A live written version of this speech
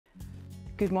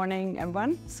Good morning,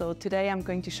 everyone. So today I'm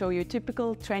going to show you a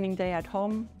typical training day at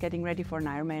home, getting ready for an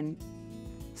Ironman.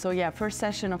 So yeah, first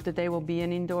session of the day will be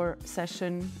an indoor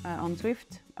session on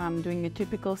Zwift. I'm doing a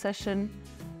typical session,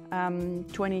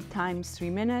 20 times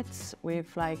 3 minutes with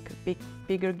like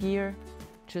bigger gear,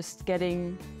 just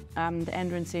getting the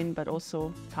endurance in, but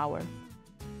also power.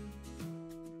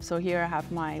 So here I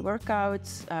have my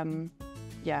workouts.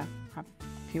 Yeah, I have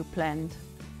a few planned,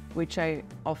 which I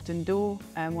often do,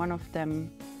 and one of them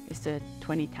is the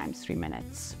 20 times 3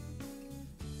 minutes.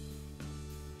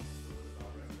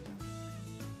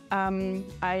 I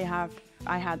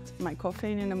had my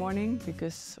coffee in the morning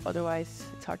because otherwise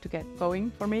it's hard to get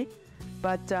going for me.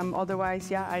 But otherwise,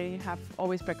 yeah, I have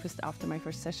always breakfast after my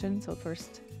first session. So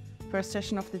first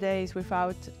session of the day is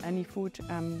without any food,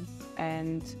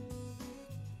 and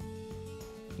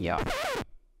yeah,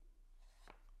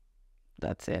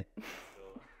 that's it.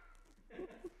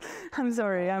 I'm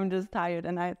sorry, I'm just tired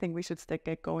and I think we should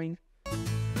get going.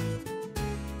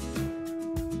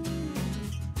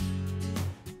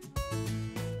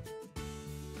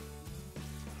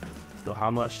 So how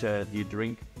much do you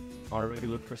drink on a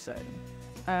regular percent?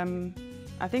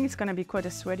 I think it's going to be quite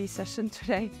a sweaty session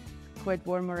today, quite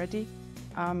warm already.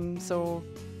 So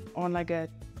on like a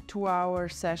 2-hour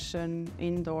session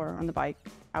indoor on the bike,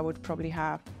 I would probably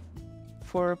have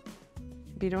 4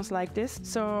 bidons like this.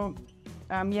 So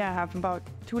yeah, I have about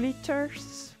 2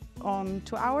 liters on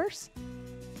 2 hours,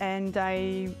 and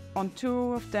on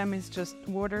 2 of them is just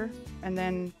water, and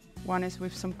then 1 is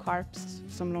with some carbs,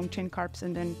 some long chain carbs,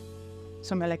 and then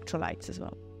some electrolytes as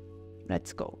well.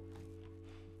 Let's go.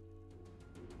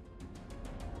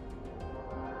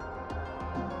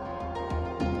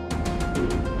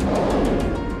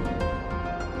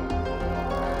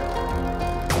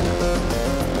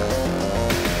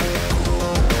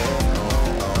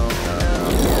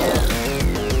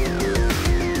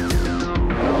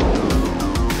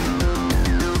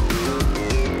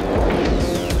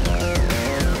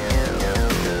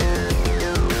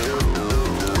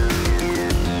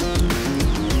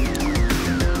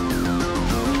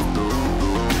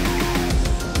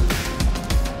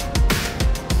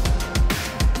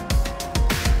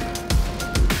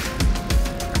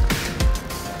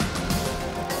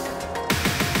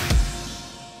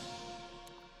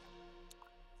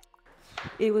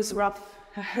 It was rough.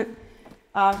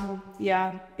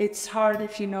 Yeah, it's hard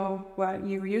if you know what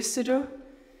you used to do.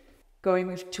 Going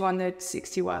with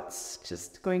 260 watts,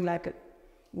 just going like a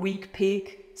weak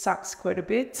peak sucks quite a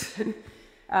bit.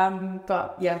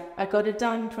 But yeah, I got it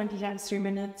done, 20 times 3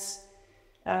 minutes.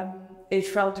 It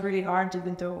felt really hard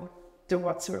even though the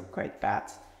watts were quite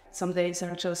bad. Some days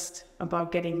are just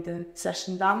about getting the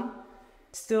session done.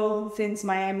 Still, since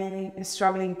Miami is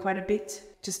struggling quite a bit,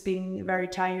 just being very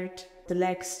tired. The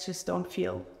legs just don't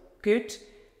feel good,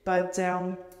 but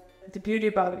the beauty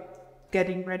about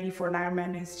getting ready for an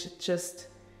Ironman is to just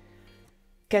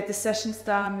get the sessions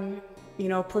done, you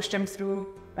know, push them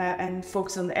through and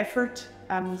focus on the effort.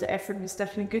 The effort was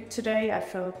definitely good today. I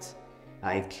felt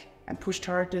like I pushed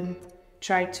hard and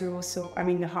tried to also, I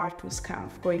mean, the heart was kind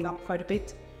of going up quite a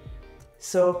bit.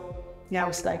 So yeah, I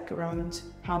was like around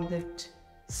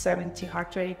 170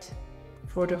 heart rate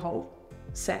for the whole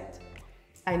set.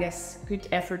 I guess good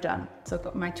effort done. So I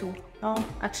got my 2. Oh,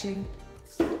 actually,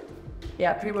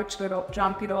 yeah, pretty much got up,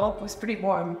 jump it all. It was pretty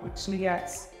warm. Actually, yeah,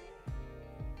 it's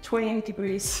 28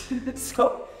 degrees.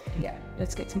 So yeah,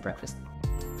 let's get some breakfast.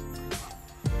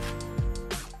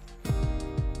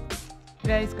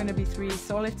 Today is going to be 3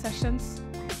 solid sessions.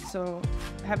 So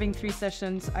having 3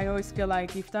 sessions, I always feel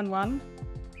like you've done 1,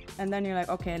 and then you're like,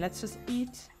 okay, let's just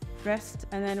eat, rest,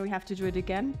 and then we have to do it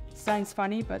again. Sounds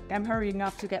funny, but I'm hurrying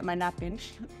up to get my nap in.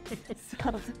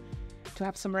 So to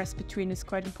have some rest between is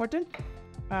quite important.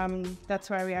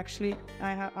 That's why we actually,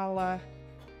 I'll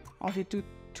do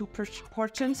 2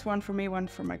 portions, 1 for me, 1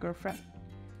 for my girlfriend.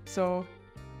 So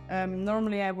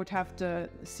normally I would have the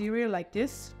cereal like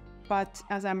this, but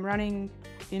as I'm running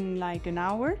in like an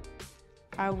hour,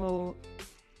 I will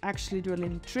actually do a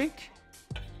little trick.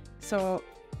 So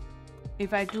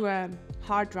if I do a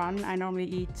hard run, I normally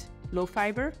eat low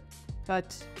fiber,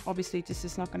 but obviously this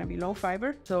is not going to be low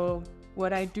fiber. So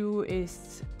what I do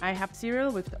is I have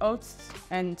cereal with oats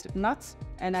and nuts,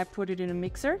 and I put it in a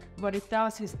mixer. What it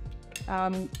does is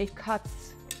it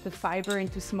cuts the fiber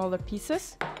into smaller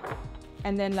pieces,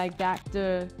 and then like that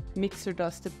the mixer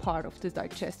does the part of the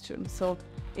digestion. So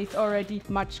it's already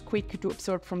much quicker to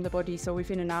absorb from the body. So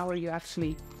within an hour you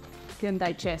actually can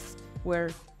digest,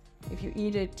 where if you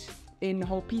eat it in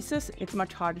whole pieces, it's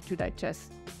much harder to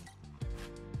digest.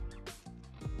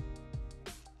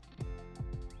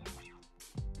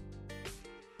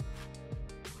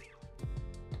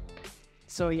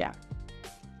 So yeah.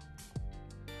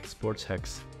 Sports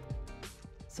hacks.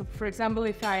 So for example,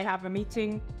 if I have a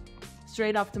meeting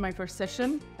straight after my first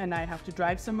session and I have to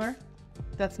drive somewhere,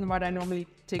 that's what I normally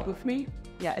take with me.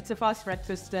 Yeah, it's a fast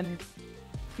breakfast and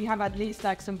you have at least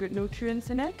like some good nutrients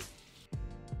in it.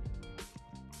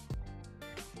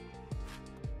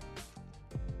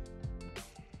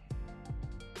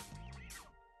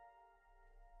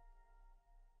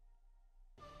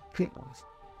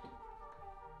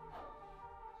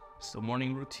 So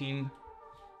morning routine,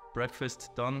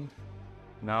 breakfast done.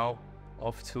 Now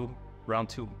off to round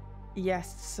 2.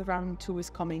 Yes, round 2 is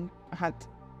coming. I had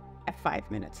 5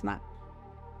 minutes now.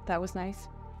 That was nice.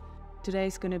 Today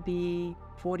is gonna be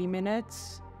 40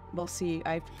 minutes. We'll see.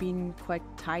 I've been quite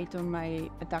tight on my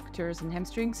adductors and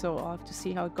hamstrings, so I'll have to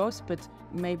see how it goes, but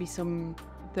maybe some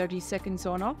 30 seconds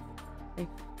on off if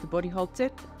the body holds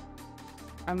it.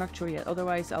 I'm not sure yet,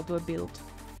 otherwise I'll do a build.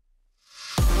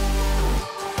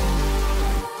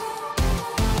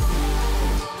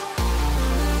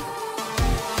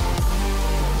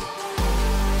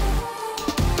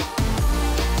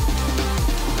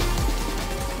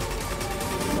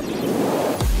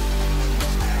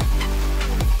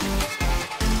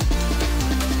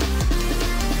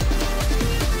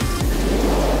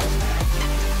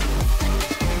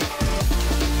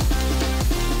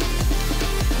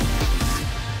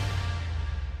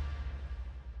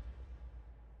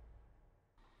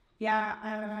 Yeah,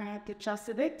 I had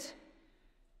adjusted it.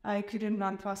 I couldn't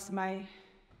run past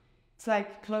it's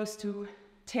like close to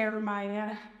tear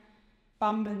my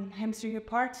bum and hamstring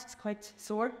apart. It's quite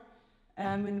sore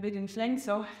and a bit inflamed,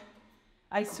 so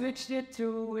I switched it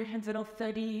to instead of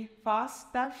 30 fast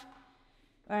stuff.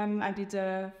 I did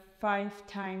a 5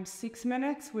 times 6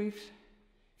 minutes with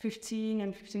 15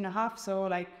 and 15 and a half, so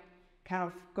like kind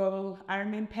of goal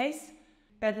Ironman pace.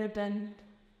 Better than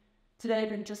today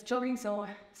than just jogging, so I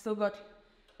still got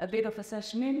a bit of a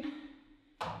session in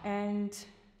and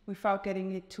without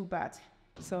getting it too bad.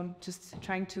 So I'm just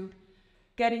trying to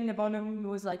get in the bottom. It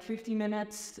was like 50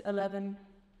 minutes, 11,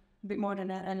 a bit more than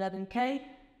 11K.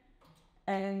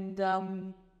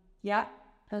 And yeah,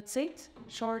 that's it.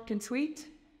 Short and sweet.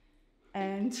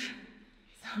 And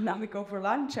so now we go for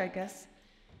lunch, I guess.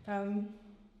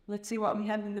 Let's see what we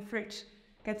have in the fridge.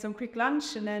 Get some quick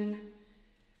lunch and then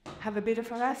have a bit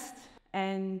of a rest.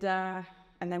 And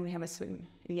then we have a swim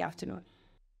in the afternoon.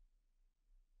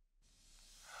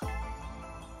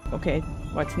 Okay,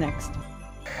 what's next?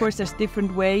 Of course, there's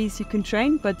different ways you can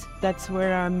train, but that's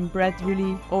where Brett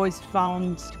really always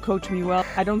found to coach me well.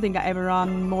 I don't think I ever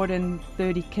run more than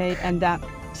 30K, and that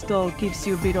still gives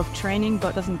you a bit of training,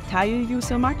 but doesn't tire you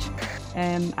so much.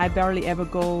 I barely ever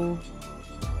go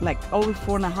like over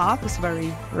 4.5 is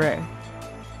very rare.